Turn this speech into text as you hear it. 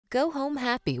Go home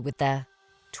happy with the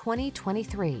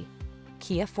 2023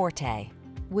 Kia Forte.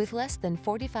 With less than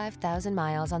 45,000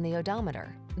 miles on the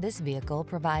odometer, this vehicle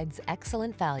provides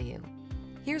excellent value.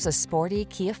 Here's a sporty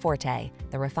Kia Forte,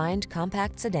 the refined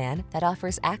compact sedan that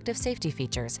offers active safety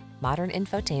features, modern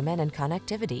infotainment and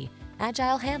connectivity,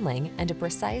 agile handling, and a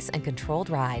precise and controlled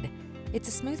ride. It's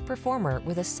a smooth performer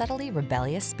with a subtly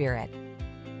rebellious spirit.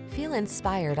 Feel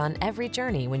inspired on every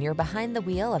journey when you're behind the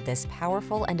wheel of this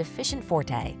powerful and efficient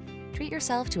Forte. Treat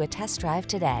yourself to a test drive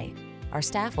today. Our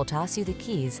staff will toss you the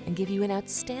keys and give you an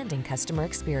outstanding customer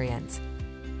experience.